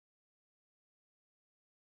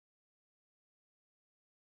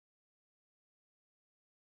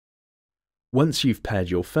Once you've paired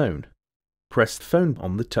your phone, press the phone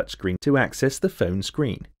on the touchscreen to access the phone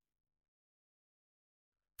screen.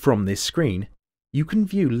 From this screen, you can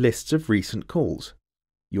view lists of recent calls,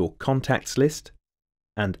 your contacts list,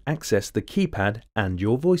 and access the keypad and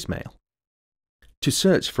your voicemail. To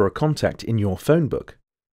search for a contact in your phone book,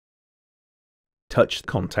 touch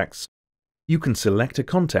Contacts. You can select a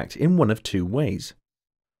contact in one of two ways: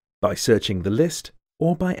 by searching the list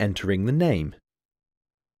or by entering the name.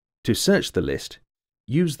 To search the list,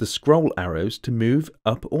 use the scroll arrows to move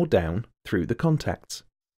up or down through the contacts.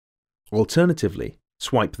 Alternatively,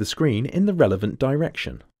 swipe the screen in the relevant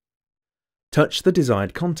direction. Touch the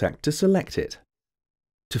desired contact to select it.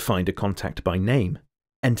 To find a contact by name,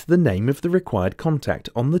 enter the name of the required contact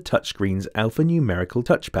on the touchscreen's alphanumerical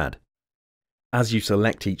touchpad. As you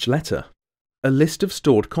select each letter, a list of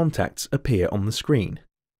stored contacts appear on the screen.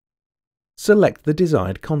 Select the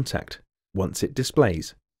desired contact once it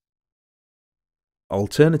displays.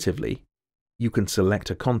 Alternatively, you can select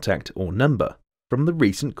a contact or number from the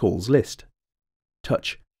recent calls list.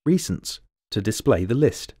 Touch Recents to display the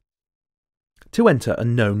list. To enter a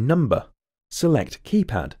known number, select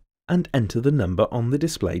Keypad and enter the number on the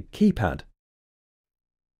displayed keypad.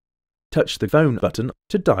 Touch the phone button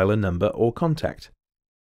to dial a number or contact.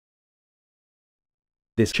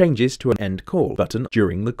 This changes to an End Call button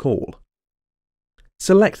during the call.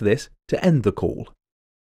 Select this to end the call.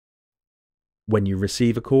 When you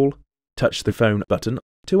receive a call, touch the phone button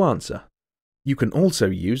to answer. You can also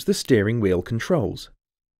use the steering wheel controls.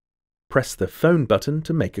 Press the phone button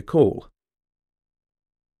to make a call.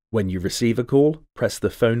 When you receive a call, press the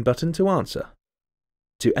phone button to answer.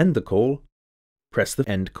 To end the call, press the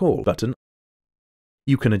End Call button.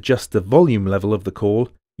 You can adjust the volume level of the call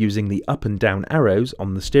using the up and down arrows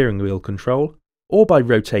on the steering wheel control, or by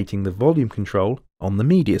rotating the volume control on the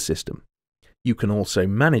media system. You can also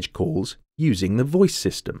manage calls using the voice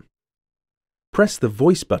system. Press the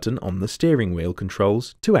voice button on the steering wheel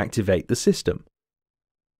controls to activate the system.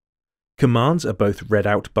 Commands are both read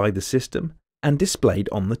out by the system and displayed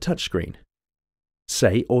on the touchscreen.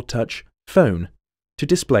 Say or touch Phone to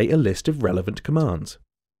display a list of relevant commands.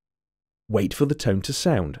 Wait for the tone to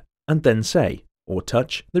sound and then say or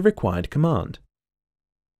touch the required command.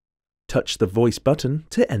 Touch the voice button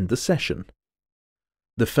to end the session.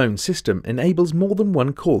 The phone system enables more than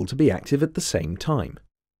one call to be active at the same time.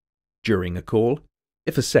 During a call,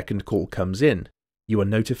 if a second call comes in, you are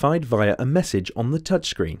notified via a message on the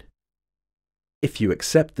touchscreen. If you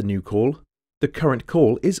accept the new call, the current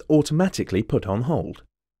call is automatically put on hold.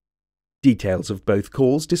 Details of both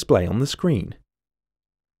calls display on the screen.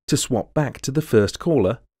 To swap back to the first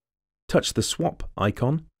caller, touch the swap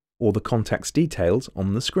icon or the contact's details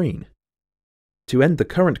on the screen. To end the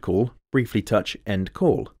current call, briefly touch End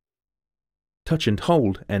Call. Touch and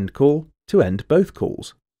hold End Call to end both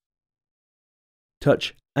calls.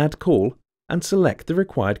 Touch Add Call and select the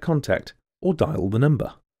required contact or dial the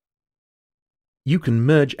number. You can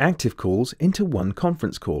merge active calls into one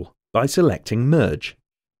conference call by selecting Merge.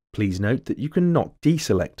 Please note that you cannot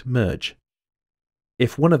deselect Merge.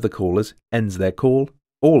 If one of the callers ends their call,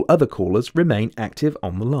 all other callers remain active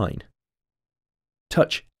on the line.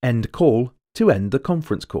 Touch End Call to end the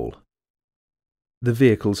conference call. The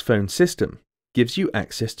vehicle's phone system gives you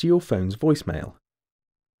access to your phone's voicemail.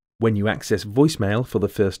 When you access voicemail for the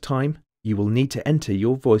first time, you will need to enter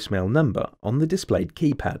your voicemail number on the displayed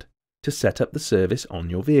keypad to set up the service on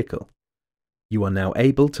your vehicle. You are now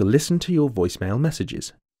able to listen to your voicemail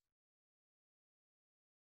messages.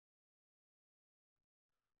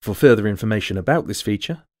 For further information about this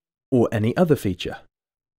feature, or any other feature,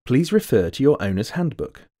 please refer to your owner's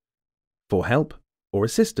handbook. For help or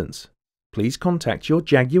assistance, please contact your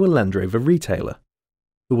Jaguar Land Rover retailer,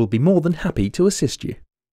 who will be more than happy to assist you.